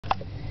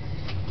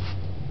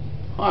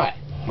Hi,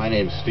 my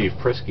name is Steve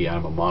Priske.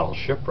 I'm a model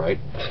shipwright,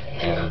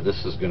 and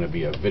this is going to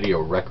be a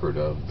video record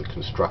of the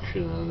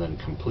construction and then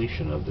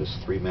completion of this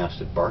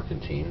three-masted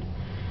Barkentine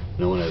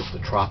known as the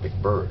Tropic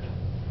Bird.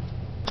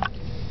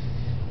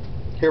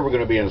 Here we're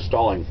going to be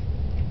installing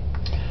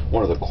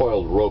one of the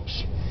coiled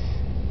ropes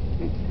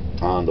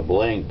on the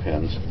belaying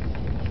pins,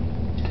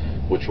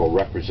 which will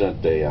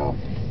represent a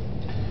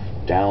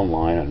down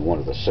line on one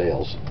of the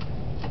sails.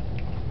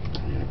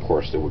 And of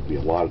course there would be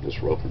a lot of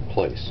this rope in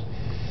place.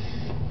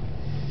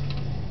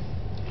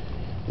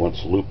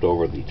 Once looped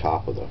over the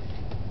top of the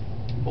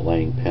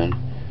belaying pin,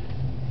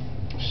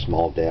 a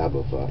small dab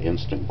of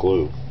instant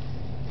glue,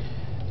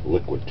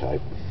 liquid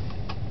type,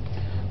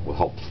 will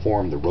help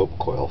form the rope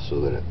coil so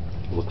that it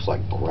looks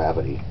like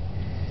gravity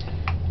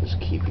is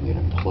keeping it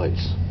in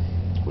place,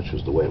 which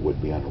is the way it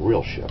would be on a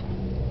real ship.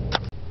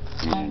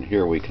 And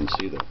here we can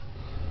see the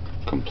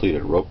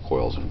completed rope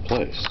coils in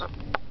place. I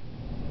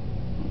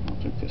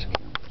don't think this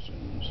camera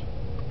zooms.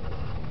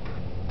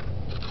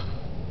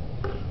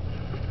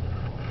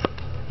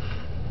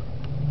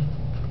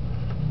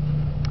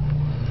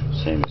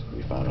 Same as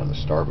we found on the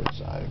starboard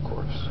side, of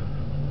course.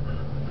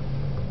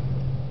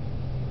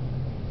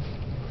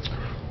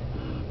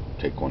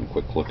 Take one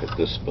quick look at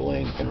this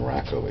belaying pin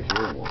rack over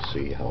here, and we'll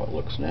see how it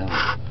looks now.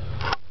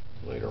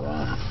 Later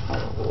on, how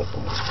it will look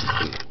when it's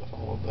completed with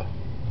all of the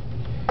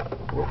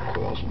rope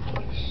coils in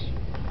place.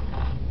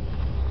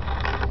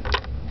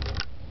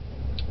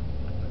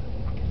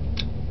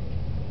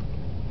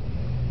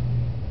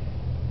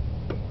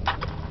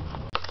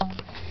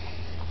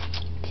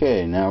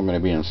 Okay, now I'm going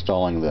to be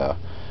installing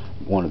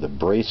one of the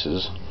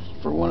braces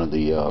for one of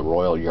the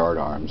royal yard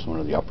arms, one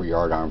of the upper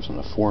yard arms on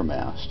the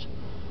foremast.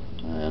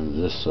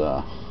 And this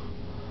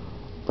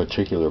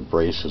particular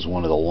brace is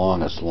one of the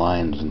longest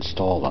lines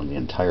installed on the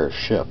entire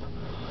ship.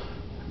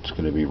 It's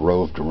going to be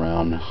roved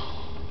around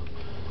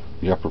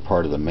the upper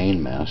part of the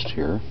mainmast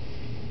here,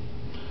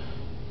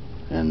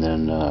 and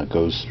then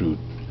goes through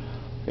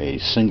a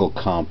single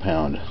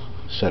compound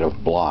set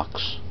of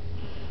blocks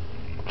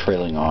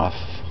trailing off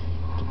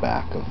the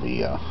back of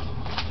the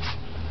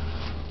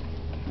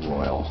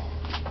royal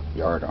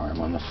yard arm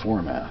on the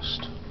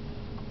foremast.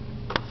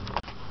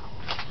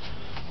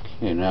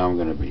 Okay, now I'm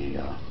going to be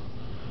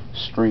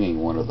stringing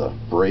one of the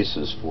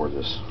braces for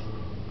this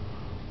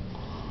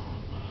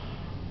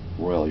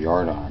royal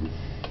yard arm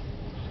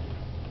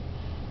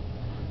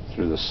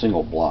through the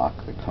single block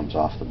that comes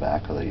off the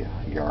back of the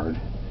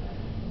yard,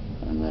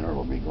 and then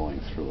it'll be going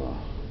through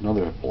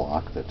another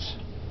block that's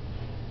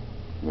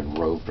been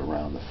roved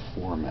around the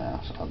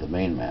foremast, the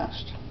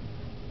mainmast.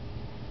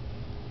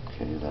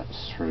 Okay,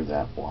 that's through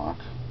that block,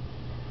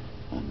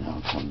 and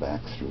now come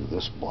back through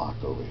this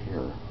block over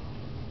here.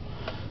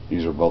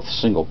 These are both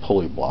single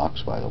pulley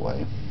blocks, by the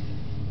way,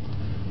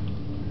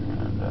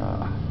 and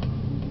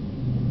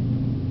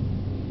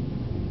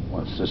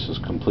once this is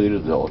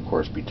completed, they'll of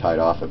course be tied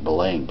off at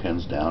belaying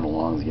pins down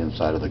along the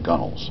inside of the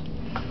gunnels.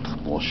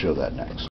 We'll show that next.